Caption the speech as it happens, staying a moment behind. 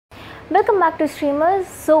Welcome back to streamers.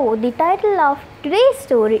 So the title of today's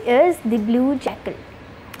story is The Blue Jackal,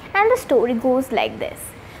 and the story goes like this.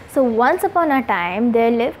 So once upon a time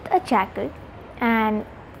there lived a jackal, and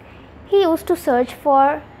he used to search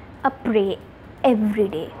for a prey every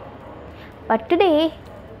day. But today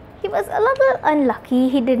he was a little unlucky.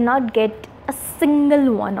 He did not get a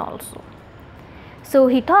single one also. So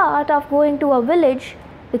he thought of going to a village,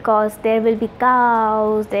 because there will be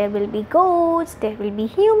cows, there will be goats, there will be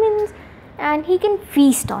humans, and he can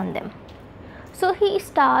feast on them. So he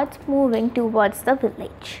starts moving towards the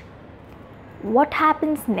village. What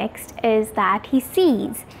happens next is that he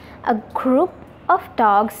sees a group of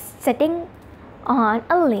dogs sitting on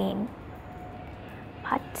a lane.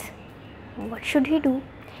 But what should he do?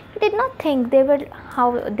 He did not think they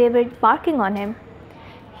were barking on him.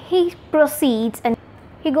 He proceeds and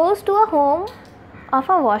he goes to a home of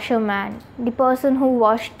a washerman, the person who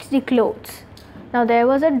washed the clothes. Now there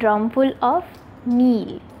was a drum full of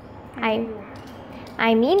meal.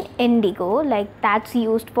 I mean indigo, like that's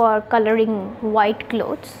used for coloring white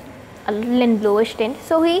clothes, a little in bluish tint.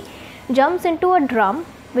 So he jumps into a drum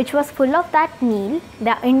which was full of that meal,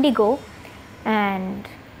 the indigo, and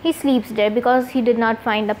he sleeps there because he did not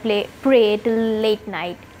find a prey till late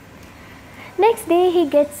night. Next day he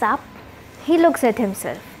gets up, he looks at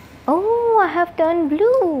himself. Oh, I have turned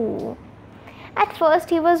blue. At first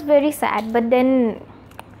he was very sad, but then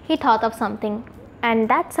he thought of something, and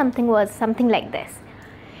that something was something like this.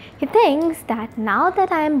 He thinks that now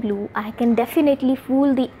that I am blue, I can definitely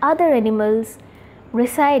fool the other animals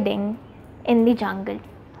residing in the jungle.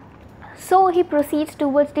 So he proceeds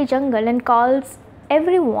towards the jungle and calls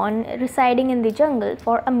everyone residing in the jungle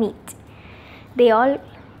for a meet. They all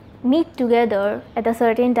meet together at a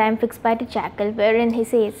certain time fixed by the jackal, wherein he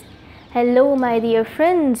says, "Hello my dear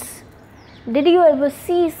friends, did you ever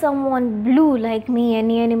see someone blue like me,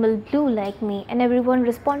 any animal blue like me?" And everyone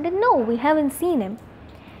responded, "No, we haven't seen him."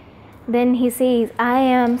 Then he says, "I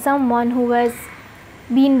am someone who has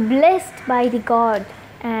been blessed by the god,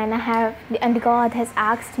 and the god has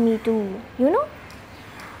asked me to,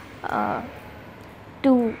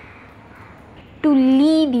 to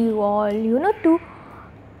lead you all, to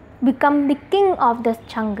become the king of the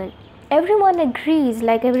jungle." Everyone agrees,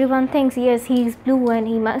 like everyone thinks, yes, he is blue and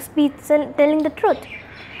he must be telling the truth.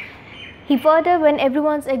 When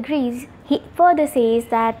everyone agrees, he further says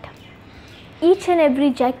that each and every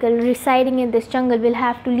jackal residing in this jungle will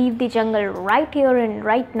have to leave the jungle right here and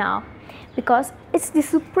right now, because it's the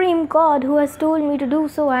supreme god who has told me to do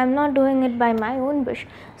so. I am not doing it by my own wish.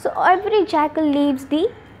 So every jackal leaves the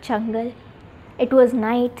jungle. It was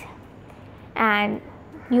night, and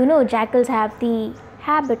jackals have the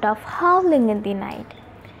habit of howling in the night.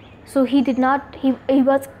 So he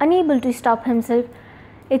was unable to stop himself,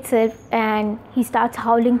 and he starts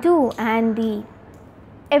howling too, and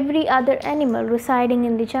every other animal residing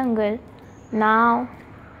in the jungle now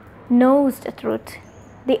knows the truth.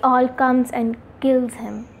 They all comes and kills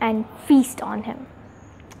him and feast on him.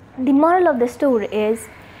 The moral of the story is,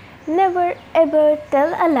 never ever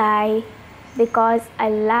tell a lie, because a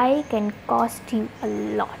lie can cost you a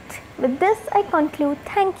lot. With this I conclude.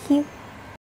 Thank you.